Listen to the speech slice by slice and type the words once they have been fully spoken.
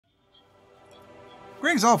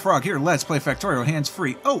Greetings all, Frog here. Let's play Factorio Hands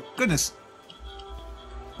free. Oh, goodness.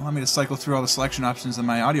 Allow me to cycle through all the selection options in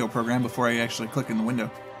my audio program before I actually click in the window.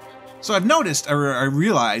 So I've noticed, or I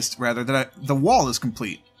realized, rather, that the wall is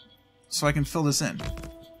complete. So I can fill this in.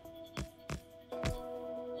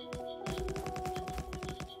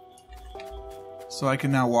 So I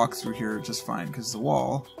can now walk through here just fine, because the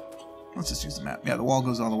wall... Let's just use the map. Yeah, the wall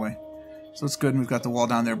goes all the way. So it's good, and we've got the wall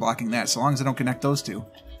down there blocking that. So long as I don't connect those two,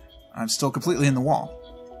 I'm still completely in the wall.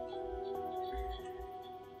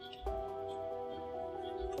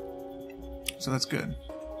 So that's good.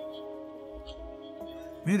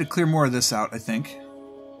 We need to clear more of this out, I think.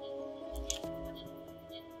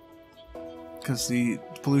 Because the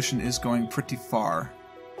pollution is going pretty far.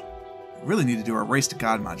 We really need to do our Race to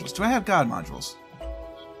God modules. Do I have God modules?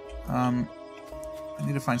 I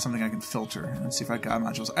need to find something I can filter and see if I have God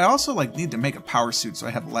modules. I also need to make a power suit so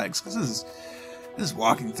I have legs, because this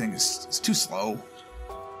walking thing is too slow.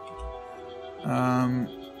 Can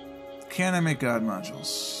I make God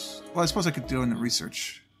modules? Well, I suppose I could do it in the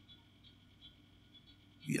research.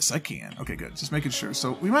 Yes, I can. Okay, good. Just making sure.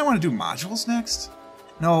 So we might want to do modules next.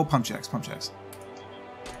 No, pump jacks, pump jacks.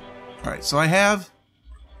 All right, so I have.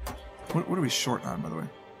 What are we short on, by the way?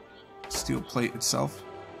 Steel plate itself.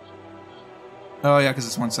 Oh yeah, because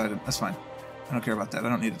it's one-sided. That's fine. I don't care about that. I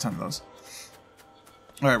don't need a ton of those.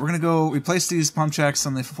 All right, we're gonna go replace these pump jacks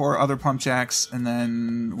on the 4 other pump jacks, and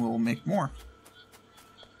then we'll make more.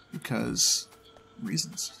 Because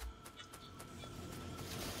reasons.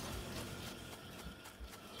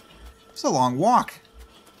 It's a long walk.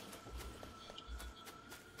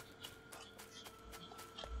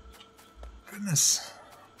 Goodness.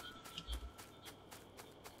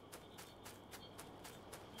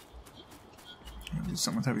 I'll do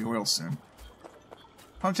something with heavy oil soon.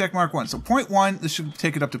 Pump jack Mark 1. So 0.1, this should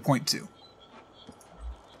take it up to 0.2.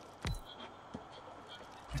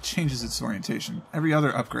 It changes its orientation. Every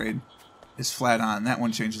other upgrade is flat on. That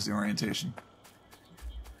one changes the orientation.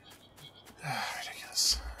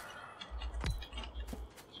 Ridiculous.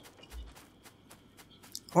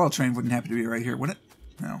 Oil train wouldn't happen to be right here, would it?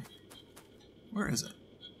 No. Where is it?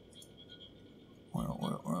 Oil,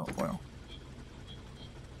 oil, oil, oil.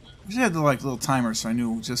 I should have the little timer so I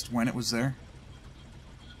knew just when it was there.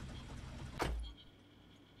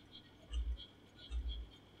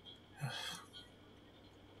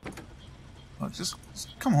 Look, just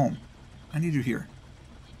come home. I need you here.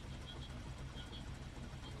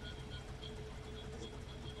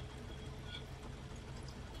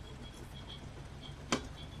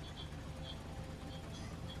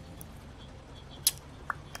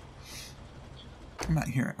 I'm not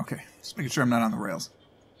here. Okay, just making sure I'm not on the rails.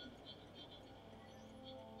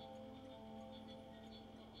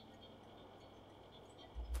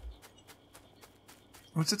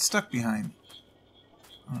 What's it stuck behind?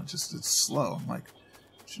 Oh, it's slow. I'm like,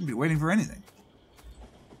 shouldn't be waiting for anything.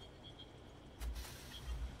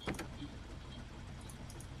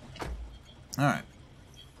 All right.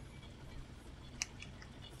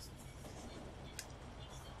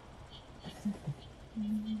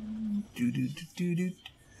 Do do do do do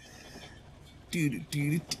do do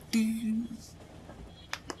do do do.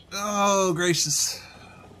 Oh gracious!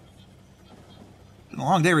 Been a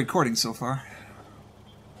long day recording so far.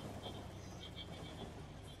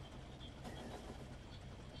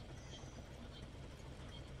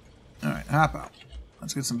 Alright, hop out.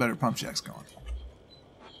 Let's get some better pump jacks going.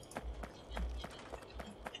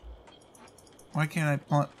 Why can't I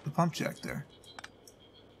put the pump jack there?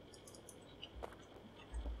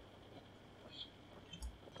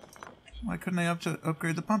 Why couldn't I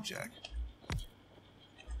upgrade the pump jack?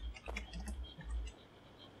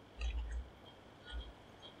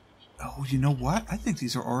 Oh, you know what? I think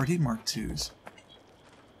these are already Mark IIs.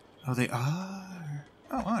 Oh, they are.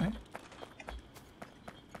 Oh, alright.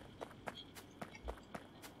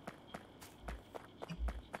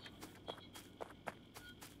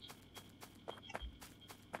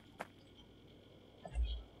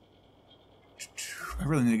 I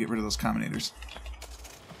really need to get rid of those combinators.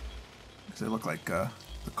 Because they look like the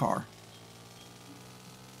car.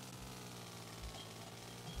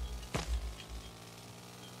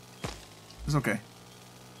 It's okay.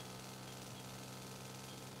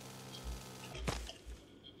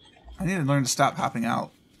 I need to learn to stop hopping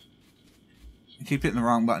out. I keep hitting the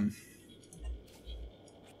wrong button.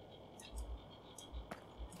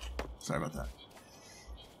 Sorry about that.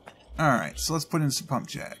 Alright, so let's put in some pump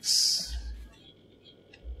jacks.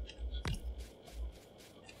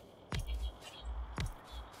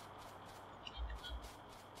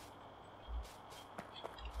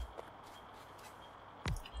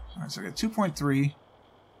 Alright, so I got 2.3.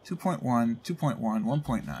 2.1, 2.1,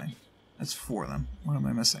 1.9. That's 4 of them. What am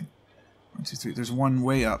I missing? 1, 2, 3. There's one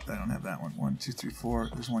way up. I don't have that one. 1, 2, 3, 4.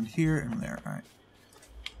 There's one here and there. All right.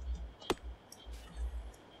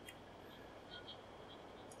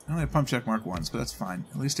 I only have pump check mark once, but that's fine.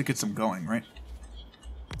 At least it gets them going, right?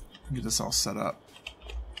 Get this all set up.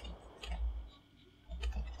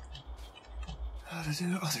 Oh,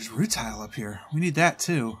 there's rutile up here. We need that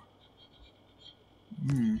too.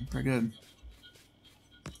 Very good.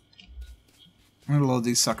 I'm gonna load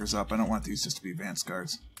these suckers up. I don't want these just to be advanced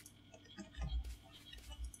guards.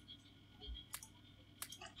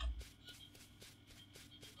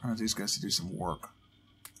 I want these guys to do some work.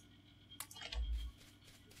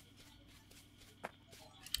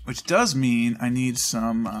 Which does mean I need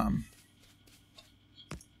some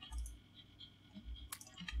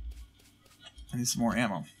more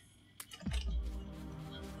ammo.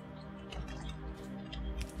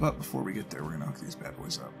 But before we get there, we're gonna hook these bad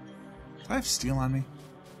boys up. Do I have steel on me?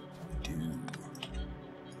 I do.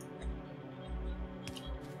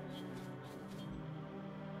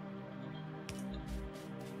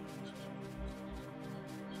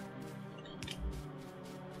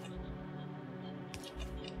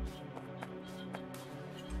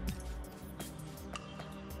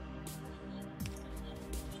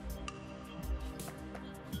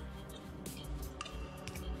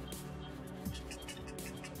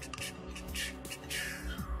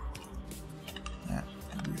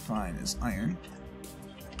 Fine is iron.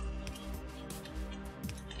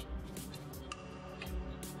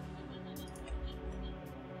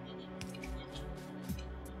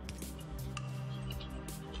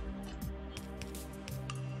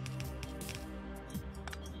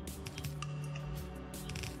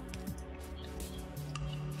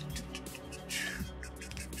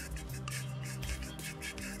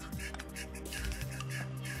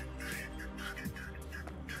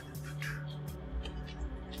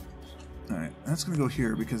 Alright, that's going to go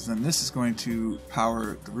here because then this is going to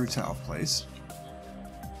power the rutile place.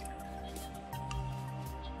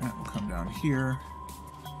 That will come down here.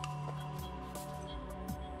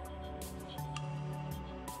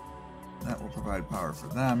 That will provide power for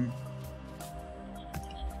them.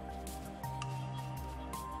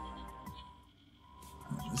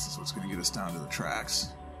 And this is what's going to get us down to the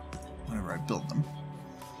tracks whenever I build them.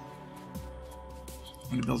 I'm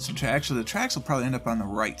going to build some tracks. Actually, the tracks will probably end up on the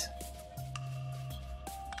right.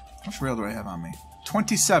 How much rail do I have on me?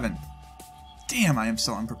 27. Damn, I am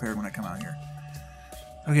so unprepared when I come out here.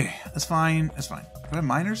 Okay, that's fine. That's fine. Do I have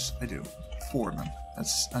miners? I do. 4 of them.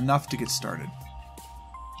 That's enough to get started.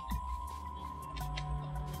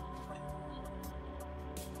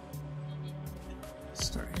 Let's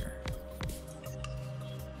start here.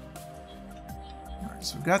 Alright,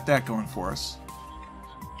 so we've got that going for us.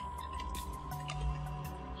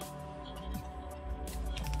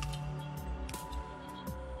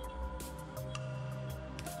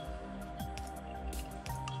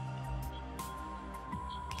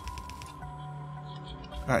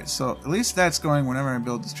 Alright, so at least that's going whenever I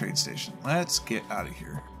build this trade station. Let's get out of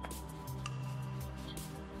here.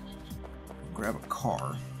 Grab a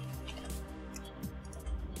car.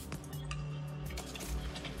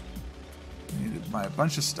 I need to buy a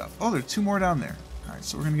bunch of stuff. Oh, there are 2 more down there. Alright,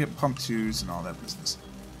 so we're going to get pump 2s and all that business.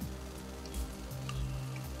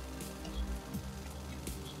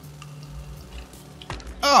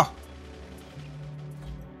 Oh!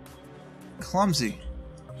 Clumsy.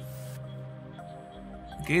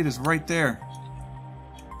 The gate is right there.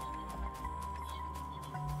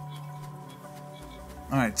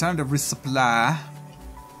 Alright, time to resupply.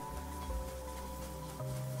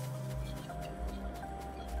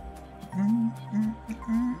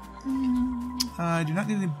 I do not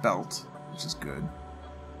need any belt, which is good.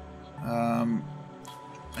 I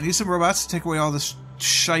need some robots to take away all this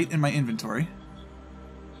shite in my inventory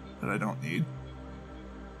that I don't need.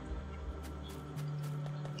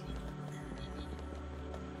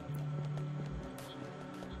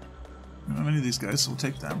 I don't have any of these guys, so we'll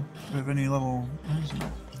take them. Do we have any level...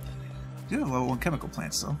 No. We do have level 1 chemical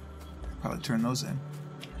plants, though. Probably turn those in.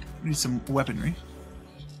 We need some weaponry.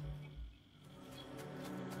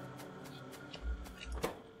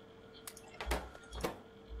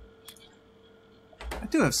 I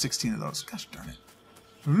do have 16 of those. Gosh darn it.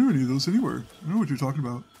 I don't have any of those anywhere. I don't know what you're talking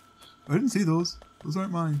about. I didn't see those. Those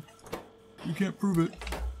aren't mine. You can't prove it.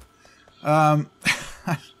 I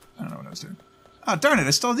don't know what I was doing. Oh, darn it, I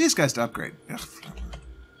stole these guys to upgrade. Ugh.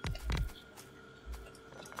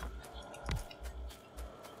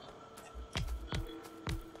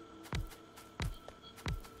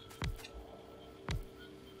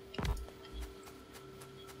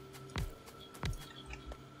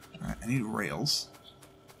 need rails.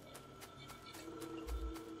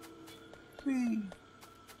 Whee.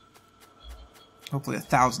 Hopefully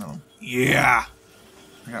 1,000 of them. Yeah!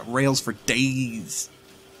 I got rails for days.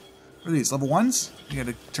 What are these, level 1s? You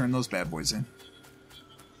gotta turn those bad boys in.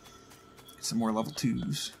 Get some more level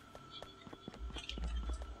 2s.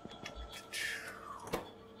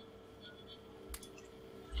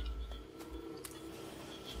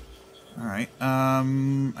 Alright,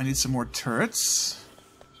 I need some more turrets.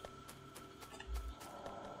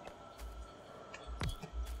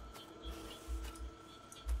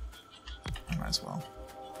 I might as well.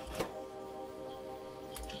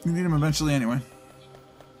 We need them eventually anyway.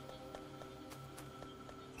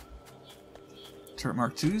 Turret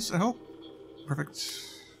Mark 2s, I hope. Perfect.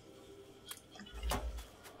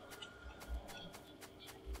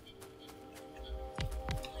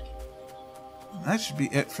 That should be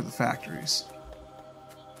it for the factories.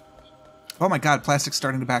 Oh my god, plastic's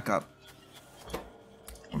starting to back up.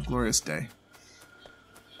 What a glorious day.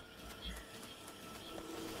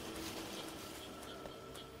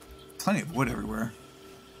 Plenty of wood everywhere.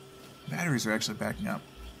 Batteries are actually backing up.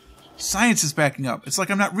 Science is backing up. It's like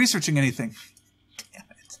I'm not researching anything. Damn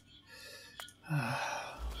it.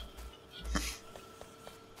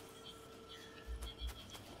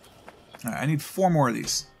 Alright, I need 4 more of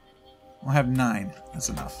these. I'll have 9. That's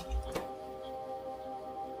enough.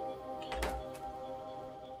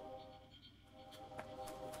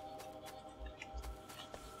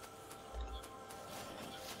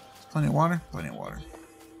 Plenty of water? Plenty of water.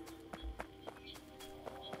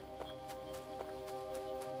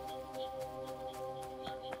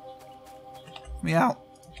 Let me out.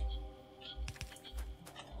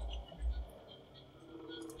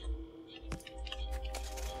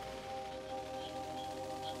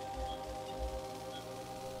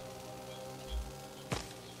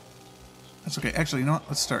 That's okay. Actually, you know what?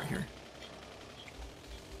 Let's start here.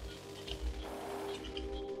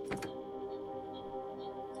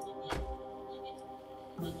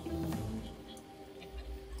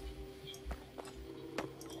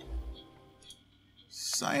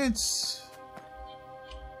 Science.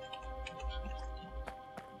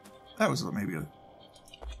 That was maybe a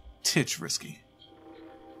titch risky.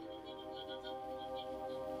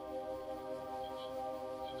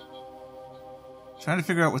 Trying to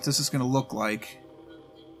figure out what this is going to look like.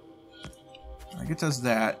 Like it does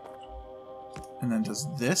that. And then does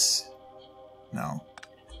this? No.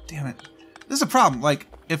 Damn it. This is a problem. Like,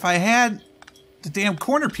 if I had the damn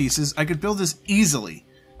corner pieces, I could build this easily.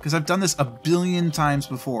 Because I've done this a billion times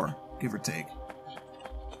before, give or take.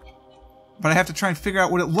 But I have to try and figure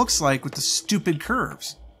out what it looks like with the stupid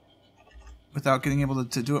curves. Without getting able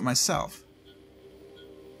to do it myself.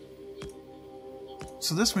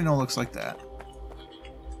 So this we know looks like that.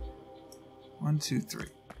 1, 2, 3.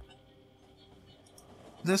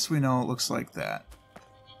 This we know looks like that.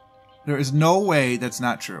 There is no way that's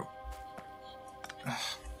not true.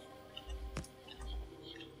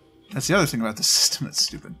 That's the other thing about the system that's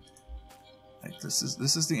stupid. Like this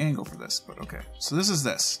is the angle for this, but okay. So this is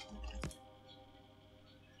this.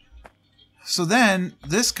 So then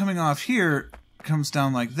this coming off here comes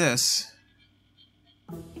down like this.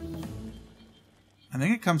 I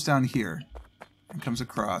think it comes down here and comes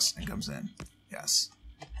across and comes in. Yes.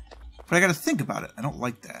 But I got to think about it. I don't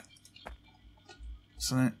like that.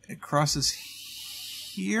 So then it crosses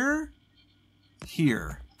here,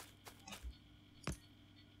 here.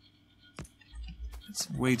 It's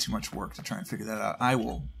way too much work to try and figure that out. I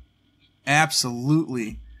will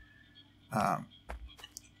absolutely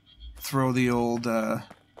throw the old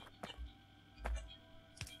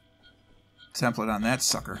template on that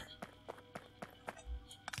sucker.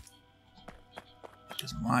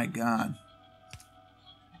 Because my god.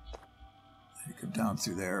 You come down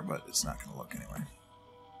through there, but it's not going to look anyway.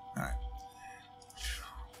 Alright.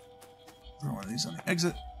 Throw one of these on the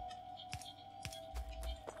exit.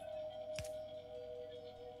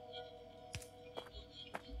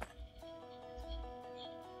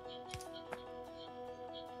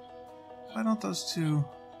 Why don't those two...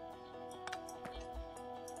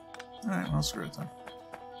 Alright, well, screw it then.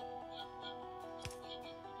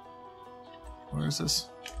 Where is this?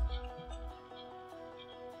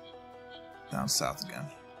 Down south again.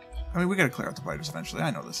 I mean, we gotta clear out the biters eventually.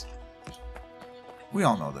 I know this. We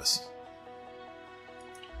all know this.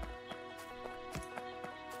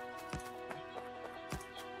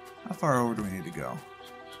 How far over do we need to go?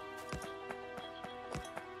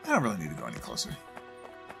 I don't really need to go any closer.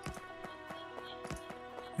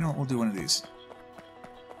 You know what? We'll do one of these.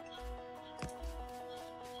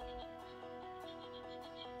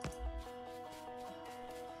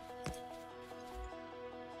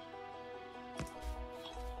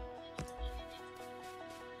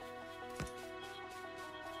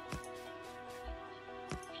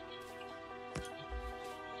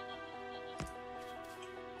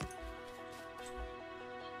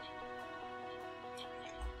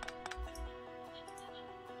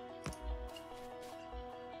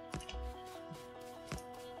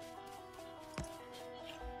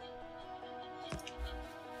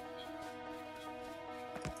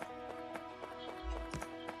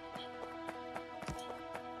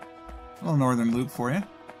 A little northern loop for you.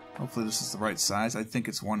 Hopefully this is the right size. I think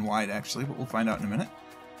it's 1 wide actually, but we'll find out in a minute.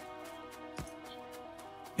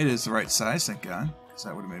 It is the right size, thank God, because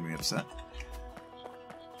that would have made me upset.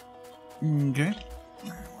 Okay.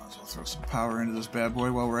 Might as well throw some power into this bad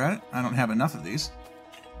boy while we're at it. I don't have enough of these.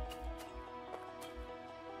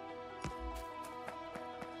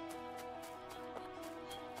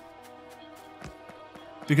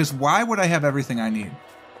 Because why would I have everything I need?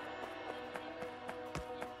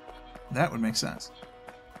 That would make sense.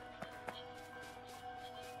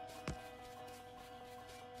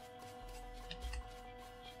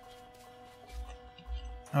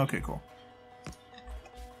 Okay, cool.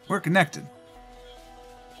 We're connected.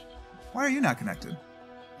 Why are you not connected?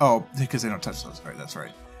 Oh, because they don't touch those. Right, that's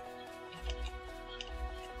right.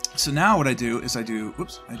 So now what I do is I do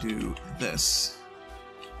this.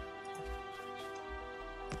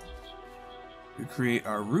 We create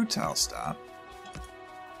our rutile stop.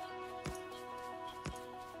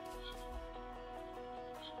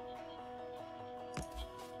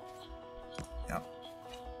 Yep.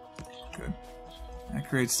 Good. That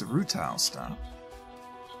creates the rutile stop.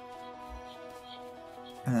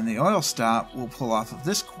 And then the oil stop will pull off of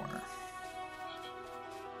this corner.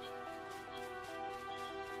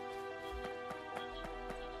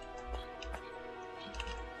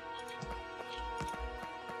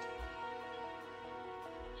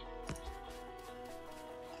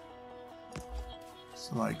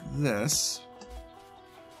 So like this.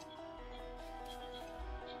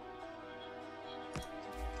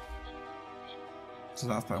 Is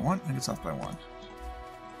it off by 1? I think it's off by 1.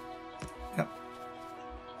 Yep.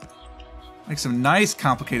 Make some nice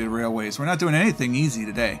complicated railways. We're not doing anything easy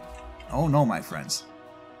today. Oh no, my friends.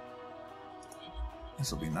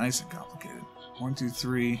 This will be nice and complicated. 1, 2,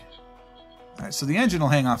 3. Alright, so the engine will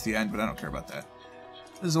hang off the end, but I don't care about that.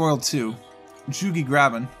 This is oil 2. Jugi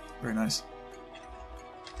Graben. Very nice.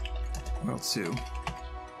 Oil 2.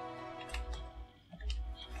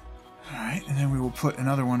 Alright, and then we will put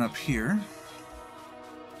another one up here.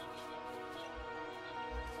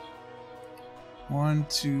 1,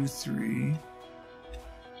 2, 3.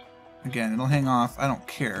 Again, it'll hang off. I don't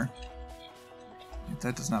care.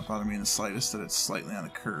 That does not bother me in the slightest that it's slightly on the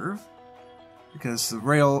curve. Because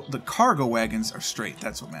the cargo wagons are straight.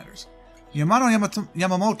 That's what matters.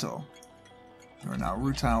 Yamamoto. You are now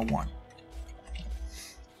rutile 1.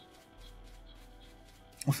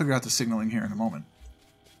 We'll figure out the signaling here in a moment.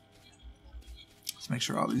 Let's make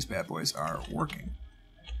sure all these bad boys are working.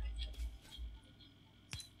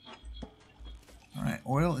 Alright,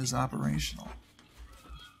 oil is operational.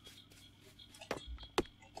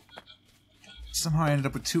 Somehow I ended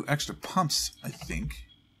up with 2 extra pumps, I think.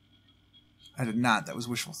 I did not. That was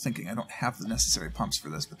wishful thinking. I don't have the necessary pumps for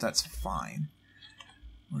this, but that's fine.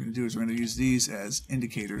 What we're going to do is we're going to use these as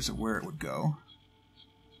indicators of where it would go.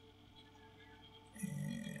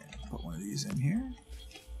 And put one of these in here.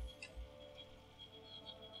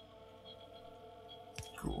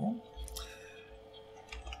 Cool.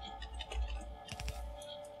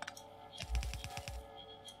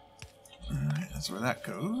 Alright, that's where that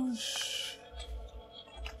goes.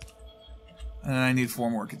 And I need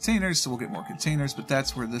 4 more containers, so we'll get more containers, but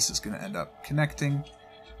that's where this is going to end up connecting.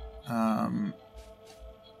 That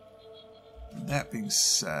being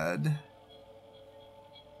said,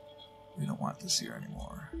 we don't want this here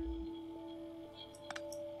anymore.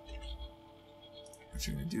 What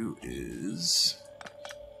you're going to do is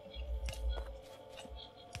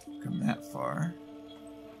come that far.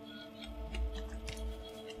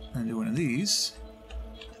 And do one of these.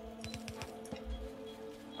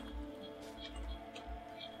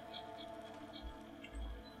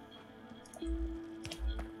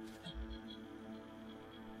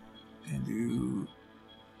 And do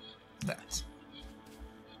that.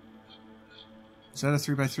 Is that a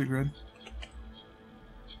 3x3 grid?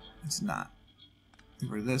 It's not. Get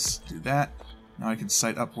rid of this, do that. Now I can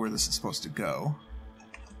sight up where this is supposed to go.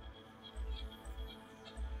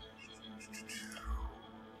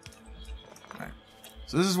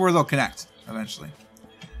 So this is where they'll connect, eventually.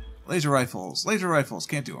 Laser rifles,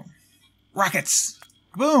 can't do them. Rockets!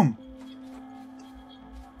 Boom!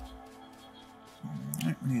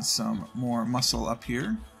 Alright, we need some more muscle up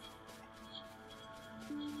here.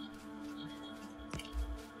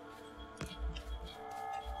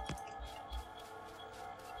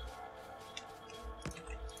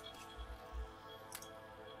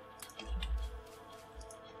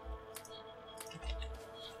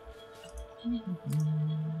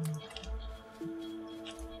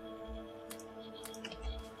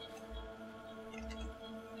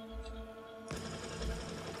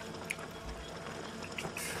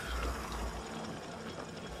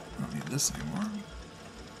 this anymore.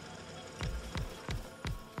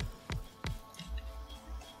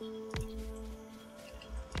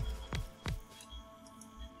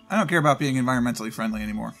 I don't care about being environmentally friendly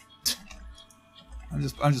anymore. I'm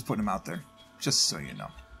just putting them out there, just so you know.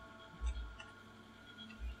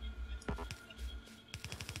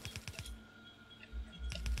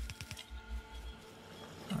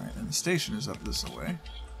 All right, and the station is up this way.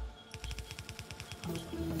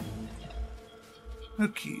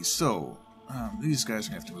 Okay, so these guys are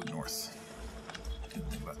gonna have to move north. Didn't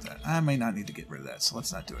think about that. I may not need to get rid of that, so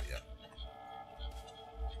let's not do it yet.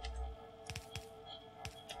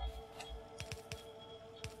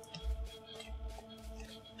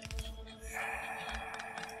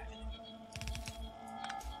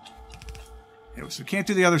 Okay, so we can't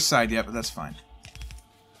do the other side yet, but that's fine.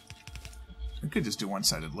 We could just do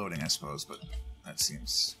one-sided loading, I suppose, but that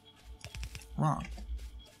seems wrong.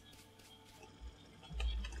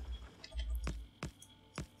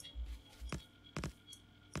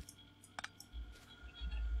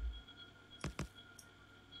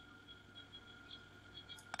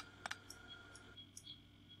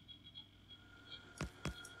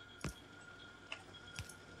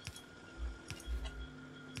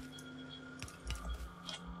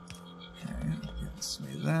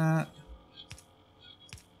 That.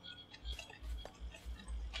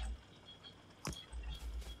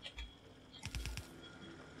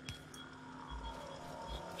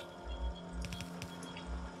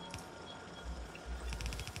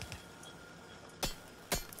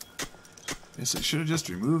 Guess I should have just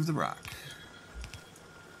removed the rock.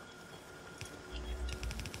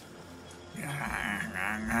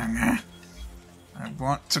 I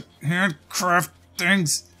want to handcraft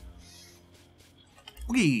things.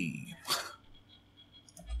 Whee!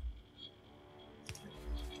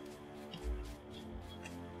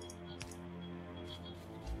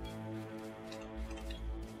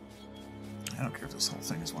 I don't care if this whole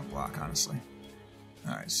thing is one block, honestly.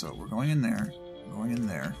 Alright, so we're going in there, we're going in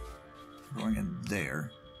there, we're going in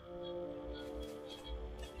there.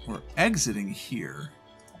 We're exiting here.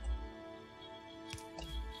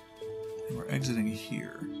 And we're exiting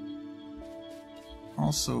here.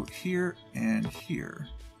 Also here and here.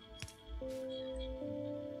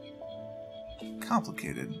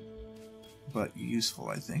 Complicated, but useful,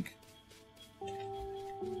 I think.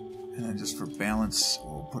 And then just for balance,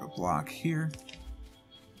 we'll put a block here.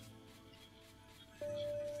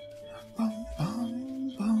 Boom,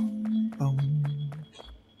 boom, boom, boom.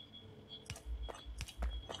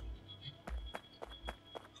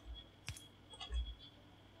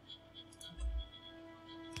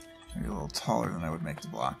 Maybe a little taller than I would make the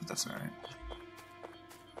block, but that's alright.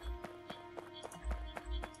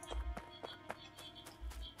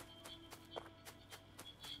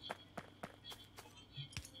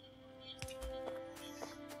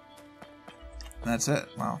 That's it.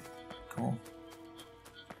 Wow. Cool.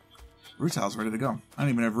 Rutile's ready to go. I don't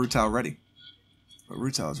even have rutile ready. But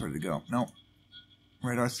rutile's ready to go. Nope.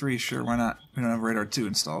 Radar 3, sure, why not? We don't have radar 2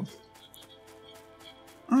 installed.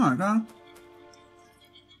 Oh my god.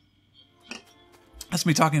 That's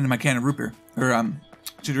me talking to my can of root beer. Or,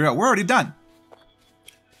 ginger ale. We're already done.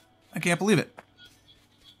 I can't believe it.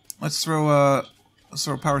 Let's throw a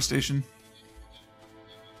power station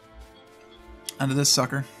onto this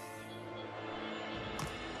sucker.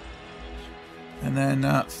 And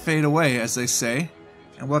then fade away, as they say.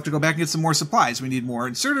 And we'll have to go back and get some more supplies. We need more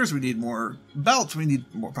inserters, we need more belts, we need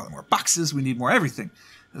probably more boxes, we need more everything.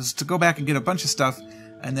 This is to go back and get a bunch of stuff.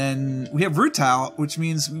 And then we have rutile, which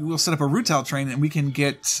means we'll set up a rutile train and we can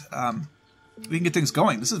get things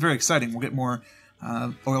going. This is very exciting. We'll get more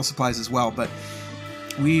oil supplies as well, but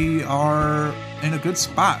we are in a good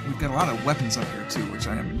spot. We've got a lot of weapons up here too, which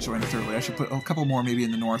I am enjoying thoroughly. I should put a couple more maybe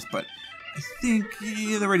in the north, but I think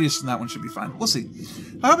the radius on that one should be fine. We'll see.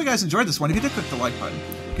 I hope you guys enjoyed this one. If you did, click the like button.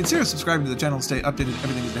 Consider subscribing to the channel to stay updated with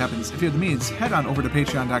everything that happens. If you have the means, head on over to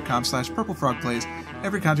patreon.com/purplefrogplays.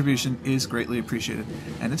 Every contribution is greatly appreciated.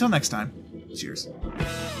 And until next time, cheers.